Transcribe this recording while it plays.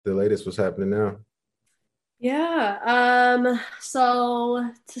the latest? What's happening now? So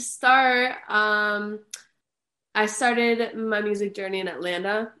to start, I started my music journey in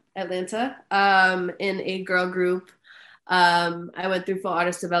Atlanta, in a girl group. I went through full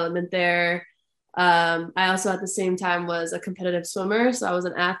artist development there. I also at the same time was a competitive swimmer, so I was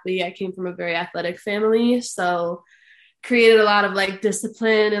an athlete. I came from a very athletic family, so created a lot of like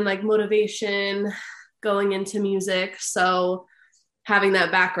discipline and like motivation going into music. So having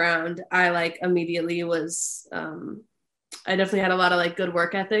that background, I like immediately was I definitely had a lot of like good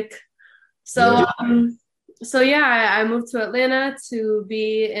work ethic. So Yeah, yeah, I moved to Atlanta to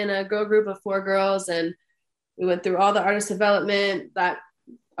be in a girl group of four girls, and we went through all the artist development that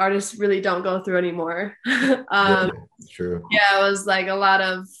artists really don't go through anymore. yeah, um, true. yeah, it was like a lot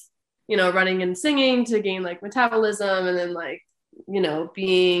of running and singing to gain like metabolism, and then like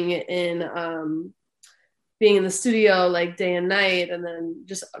being in the studio like day and night, and then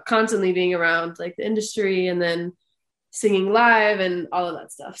just constantly being around like the industry, and then singing live and all of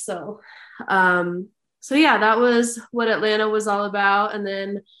that stuff. Um, so yeah, that was what Atlanta was all about. And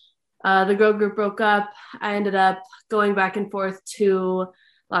then the girl group broke up. I ended up going back and forth to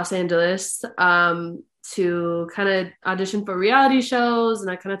Los Angeles to kind of audition for reality shows, and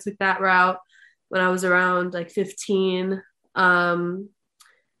I kind of took that route when I was around like 15. Um,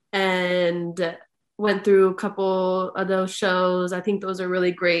 and went through a couple of those shows. I think those are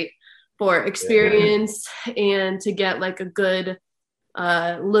really great for Yeah, experience and to get like a good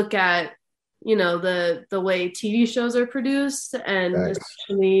look at the way TV shows are produced, and facts.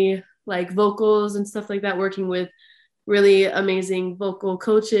 especially like vocals and stuff like that, working with really amazing vocal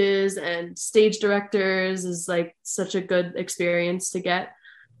coaches and stage directors is like such a good experience to get.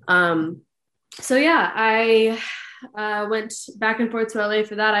 um, so yeah, I went back and forth to LA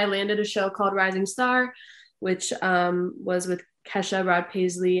for that. I landed a show called Rising Star, which was with Kesha, Rod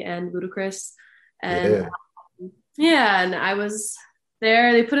Paisley, and Ludacris. And Yeah, yeah, and I was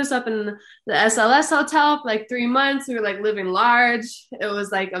there. They put us up in the SLS hotel for like 3 months. We were like living large. It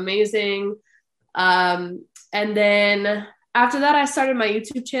was like amazing. And then after that, I started my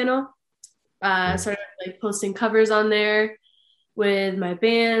YouTube channel. Started like posting covers on there with my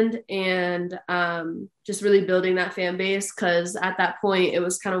band, and just really building that fan base, because at that point it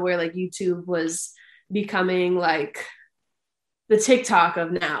was kind of where like YouTube was becoming like the TikTok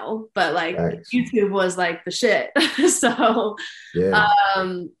of now, but like facts. YouTube was like the shit. so Yeah,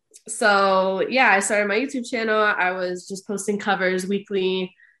 um so yeah, I started my YouTube channel. I was just posting covers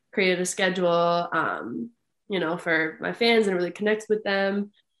weekly, created a schedule for my fans and really connect with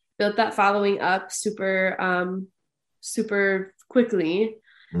them. Built that following up super quickly,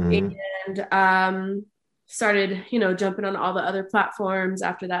 hmm, and started jumping on all the other platforms.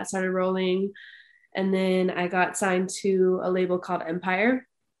 After that started rolling, and then I got signed to a label called Empire,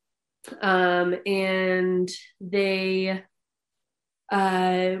 and they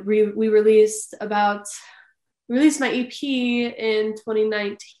we released my EP in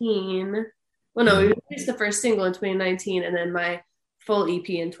 2019. Well, no, we hmm. released the first single in 2019, and then my full EP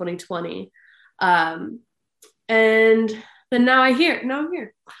in 2020. Um, and then now I'm here. In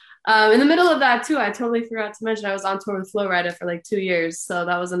the middle of that too, I totally forgot to mention I was on tour with Flo Rida for like 2 years, so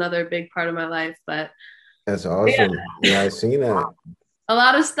that was another big part of my life. But That's yeah, awesome. Yeah, I seen that. a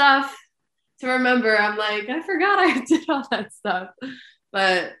lot of stuff to remember. I'm like, I forgot I did all that stuff,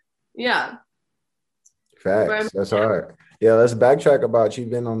 but yeah, where I'm Facts. That's hard. Yeah, let's backtrack about you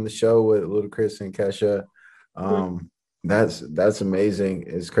being on the show with Ludacris and Kesha. Mhm. Um, that's amazing.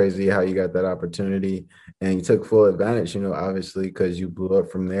 It's crazy how you got that opportunity and you took full advantage, obviously, because you blew up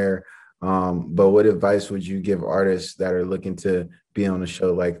from there. But what advice would you give artists that are looking to be on a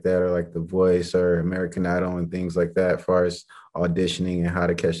show like that, or like The Voice or American Idol and things like that, as far as auditioning and how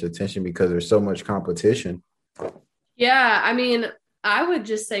to catch the attention because there's so much competition? Yeah, I mean, I would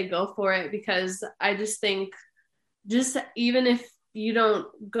just say go for it, because I just think, just even if you don't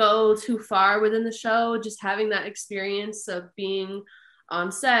go too far within the show, just having that experience of being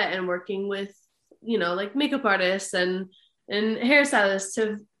on set and working with, like makeup artists and hairstylists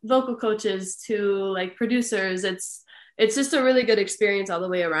to vocal coaches to like producers, it's just a really good experience all the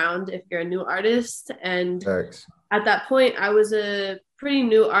way around if you're a new artist. And Facts. at that point, I was a pretty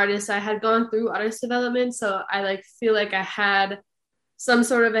new artist. I had gone through artist development, so I like feel like I had some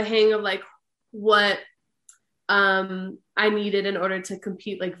sort of a hang of like what I needed in order to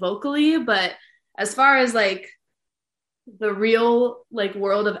compete like vocally. But as far as like the real like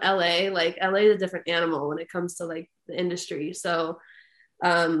world of LA, like LA is a different animal when it comes to like the industry. So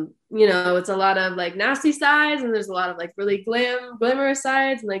it's a lot of like nasty sides, and there's a lot of like really glamorous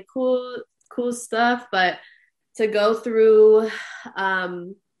sides and like cool stuff. But to go through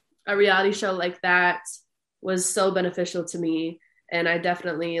a reality show like that was so beneficial to me. And I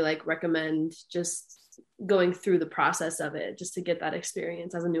definitely like recommend just going through the process of it just to get that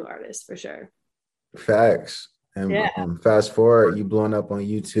experience as a new artist for sure. Facts. And Yeah. fast forward, you blowing up on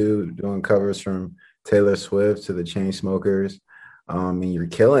YouTube, doing covers from Taylor Swift to the Chainsmokers. And you're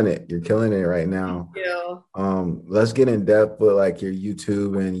killing it. You're killing it right Thank now. you. Let's get in depth with like your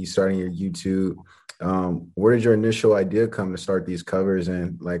YouTube and you starting your YouTube. Where did your initial idea come to start these covers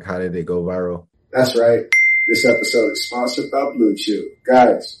and like how did it go viral? That's right. This episode is sponsored by Blue Chew.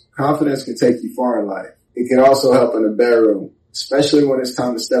 Guys, confidence can take you far in life. It can also help in the bedroom, especially when it's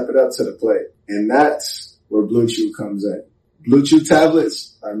time to step it up to the plate. And that's where Blue Chew comes in. Blue Chew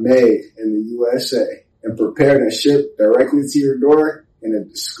tablets are made in the USA and prepared and shipped directly to your door in a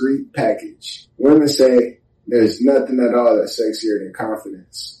discreet package. Women say there's nothing at all that's sexier than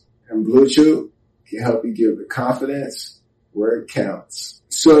confidence. And Blue Chew can help you give the confidence where it counts.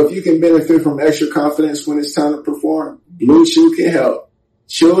 So if you can benefit from extra confidence when it's time to perform, Blue Chew can help.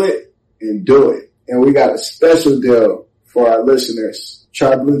 Chew it and do it. And we got a special deal for our listeners.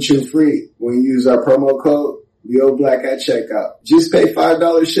 Try Blue Chew free when you use our promo code Leo Black at checkout. Just pay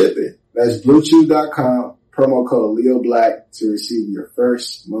 $5 shipping. That's BlueChew.com, promo code Leo Black to receive your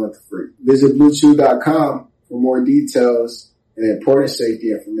first month free. Visit BlueChew.com for more details and important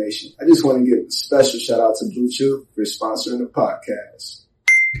safety information. I just want to give a special shout out to Blue Chew for sponsoring the podcast.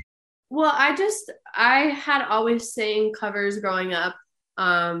 Well, I had always sang covers growing up.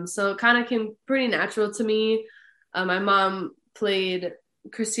 So it kind of came pretty natural to me. My mom played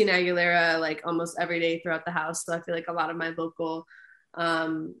Christina Aguilera like almost every day throughout the house. So I feel like a lot of my vocal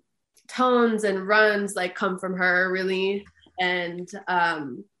tones and runs like come from her really. And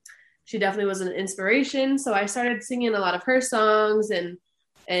she definitely was an inspiration. So I started singing a lot of her songs and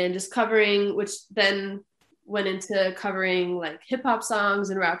just covering, which then went into covering like hip hop songs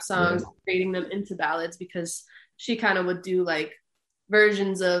and rap songs, creating them into ballads because she kind of would do like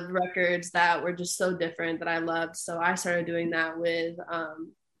versions of records that were just so different that I loved. So I started doing that with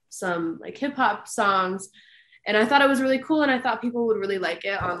some like hip hop songs. And I thought it was really cool. And I thought people would really like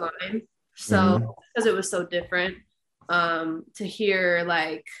it online. So because it was so different to hear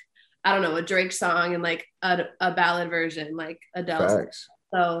like, I don't know, a Drake song and like a ballad version, like Adele's. Facts.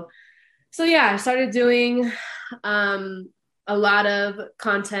 So yeah, I started doing a lot of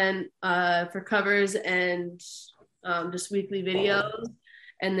content for covers and just weekly videos.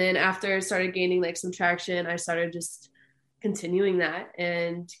 And then after I started gaining like some traction, I started just continuing that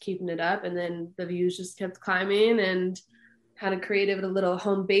and keeping it up. And then the views just kept climbing and kind of created a little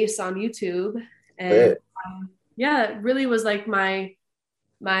home base on YouTube. And yeah, it really was like my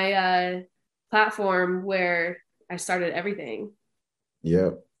platform where I started everything.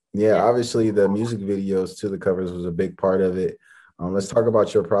 Yeah, obviously the music videos to the covers was a big part of it. Let's talk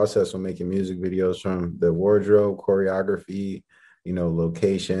about your process when making music videos, from the wardrobe, choreography,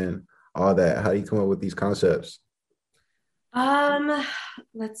 location, all that. How do you come up with these concepts?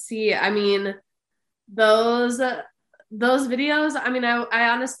 Let's see. I mean, those videos, I mean, I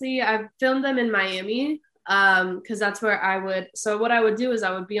honestly, I filmed them in Miami, because that's where so what I would do is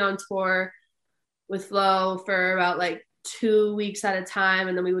I would be on tour with Flo for about like 2 weeks at a time,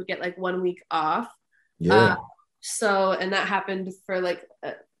 and then we would get like 1 week off. And that happened for like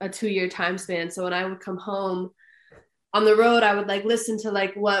a 2-year time span. So when I would come home on the road, I would like listen to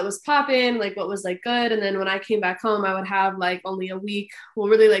like what was popping, like what was like good. And then when I came back home, I would have like only a week, well,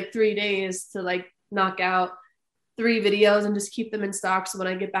 really like 3 days to like knock out 3 videos and just keep them in stock. So when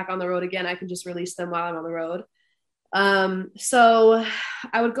I get back on the road again, I can just release them while I'm on the road. So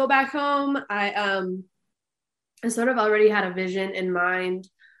I would go back home. I sort of already had a vision in mind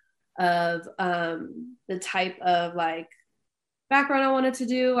of the type of like background I wanted to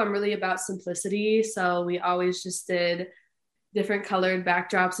do. I'm really about simplicity. So we always just did different colored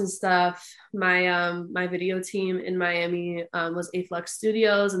backdrops and stuff. My video team in Miami was Aflux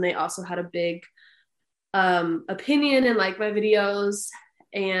Studios, and they also had a big opinion in like my videos.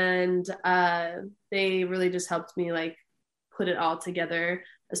 And they really just helped me like put it all together,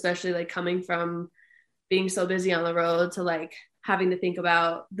 especially like coming from being so busy on the road to like having to think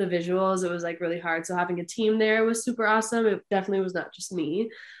about the visuals. It was like really hard. So having a team there was super awesome. It definitely was not just me.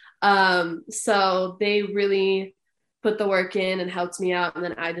 So they really put the work in and helped me out. And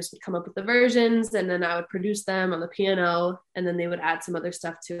then I just would come up with the versions, and then I would produce them on the piano, and then they would add some other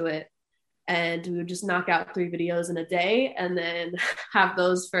stuff to it. And we would just knock out 3 videos in a day and then have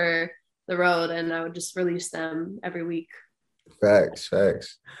those for the road. And I would just release them every week. Facts.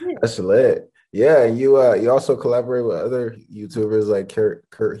 That's lit. Yeah, you also collaborate with other YouTubers like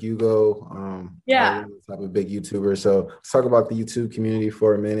Kurt Hugo, all Yeah. those type of big YouTubers. So let's talk about the YouTube community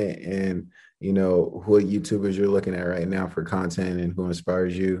for a minute, and what YouTubers you're looking at right now for content, and who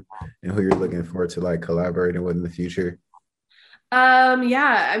inspires you, and who you're looking forward to like collaborating with in the future.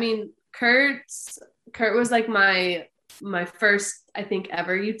 Yeah, I mean, Kurt was like my first, I think,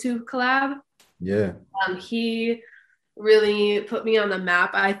 ever YouTube collab. Yeah, He really put me on the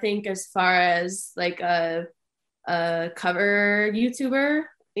map, I think, as far as like a cover YouTuber.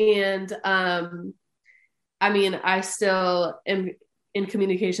 And I mean, I still am in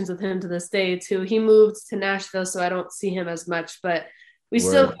communications with him to this day too. He moved to Nashville, so I don't see him as much, but we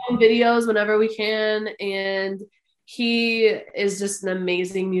still word. film videos whenever we can. And he is just an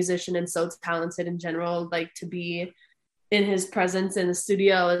amazing musician and so talented in general. Like to be in his presence in the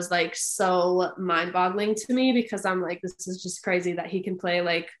studio is like so mind-boggling to me because I'm like, this is just crazy that he can play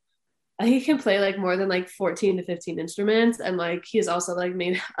like more than like 14 to 15 instruments, and like he's also like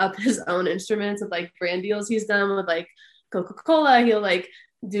made up his own instruments with like brand deals he's done with like Coca-Cola. He'll like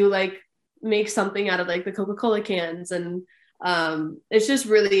do like make something out of like the Coca-Cola cans, and it's just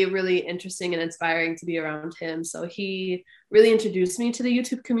really really interesting and inspiring to be around him. So he really introduced me to the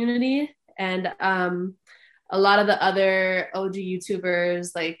YouTube community, and a lot of the other OG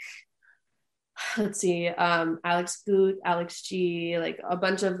YouTubers like let's see, Alex Boot, Alex G, like a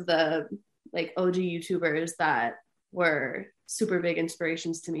bunch of the like OG YouTubers that were super big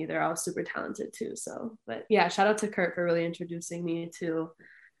inspirations to me. They're all super talented too. So, but yeah, shout out to Kurt for really introducing me to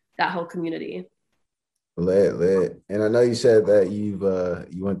that whole community. Lit. And I know you said that you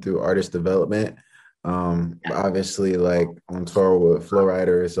went through artist development. But obviously like on tour with Flow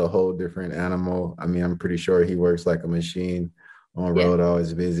Rider, it's a whole different animal. I mean, I'm pretty sure he works like a machine on Yeah. road,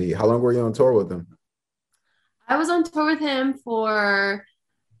 always busy. How long were you on tour with him? I was on tour with him for,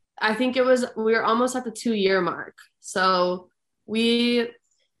 I think we were almost at the 2 year mark. So it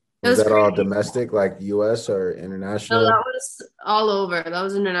Was was that all crazy. domestic, like US or No, international? that was all over. That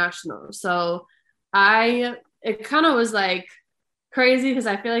was international. So it kind of was like crazy because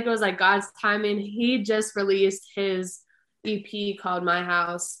I feel like it was like God's timing. He just released his EP called My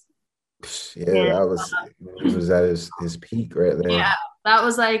House. Yeah, And that was he was at his peak right yeah, there. that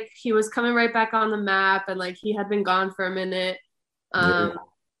was like he was coming right back on the map, and like he had been gone for a minute Yeah. um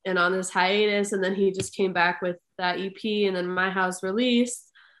and on this hiatus, and then he just came back with that EP, and then My House released.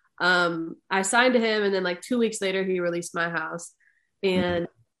 I signed to him, and then like 2 weeks later he released My House. Mhm. And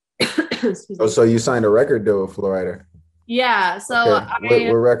excuse Oh, me. so you signed a record deal with Flow Rider. Yeah, so Okay.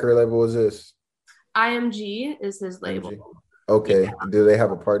 What record label was this? IMG is his label. MG. Yeah. Okay. Do they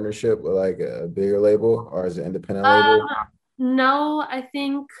have a partnership with like a bigger label or is it independent Um, label? no, I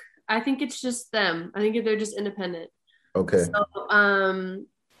think it's just them. I think they're just independent. Okay. So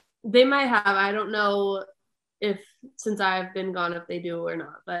they might have. I don't know if since I've been gone if they do or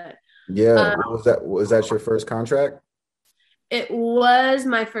not, but Yeah. um, What was that? Was that your first contract? it was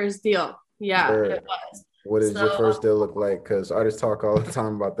my first deal. Yeah, it Where was. what does So your first deal look like? Because artists talk all the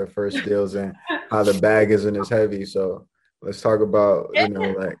time about their first deals and how the bag isn't as heavy. So let's talk about,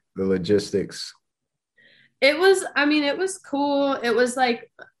 like the logistics. it was, I mean, it was cool. It was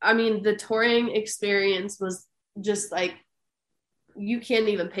like, I mean, the touring experience was just like you can't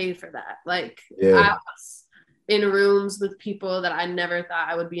even pay for that. Like I Yeah. was in rooms with people that I never thought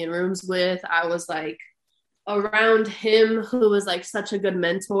I would be in rooms with. I was like around him who was like such a good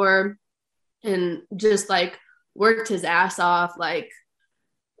mentor and just like worked his ass off. Like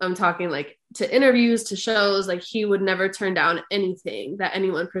I'm talking like to interviews, to shows, like he would never turn down anything that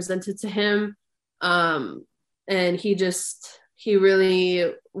anyone presented to him. Um, and he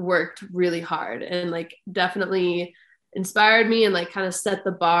really worked really hard and like definitely inspired me and like kind of set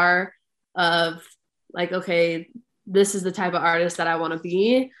the bar of like, okay, this is the type of artist that I want to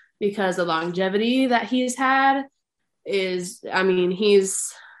be because the longevity that he's had is, I mean,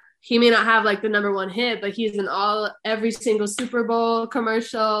 he may not have like the number one hit, but he's in every single Super Bowl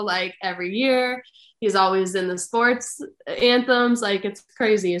commercial like every year. He's always in the sports anthems, like it's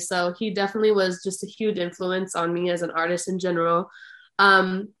crazy. So he definitely was just a huge influence on me as an artist in general.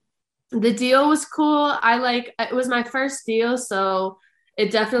 Um, the deal was cool. It was my first deal, so it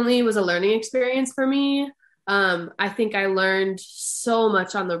definitely was a learning experience for me. I think I learned so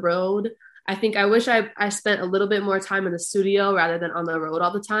much on the road. I think I wish I spent a little bit more time in the studio rather than on the road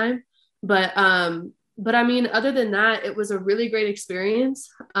all the time. But I mean, other than that, it was a really great experience.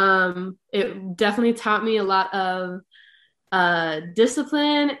 It definitely taught me a lot of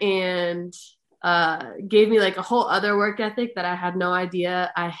discipline and gave me like a whole other work ethic that I had no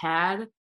idea I had.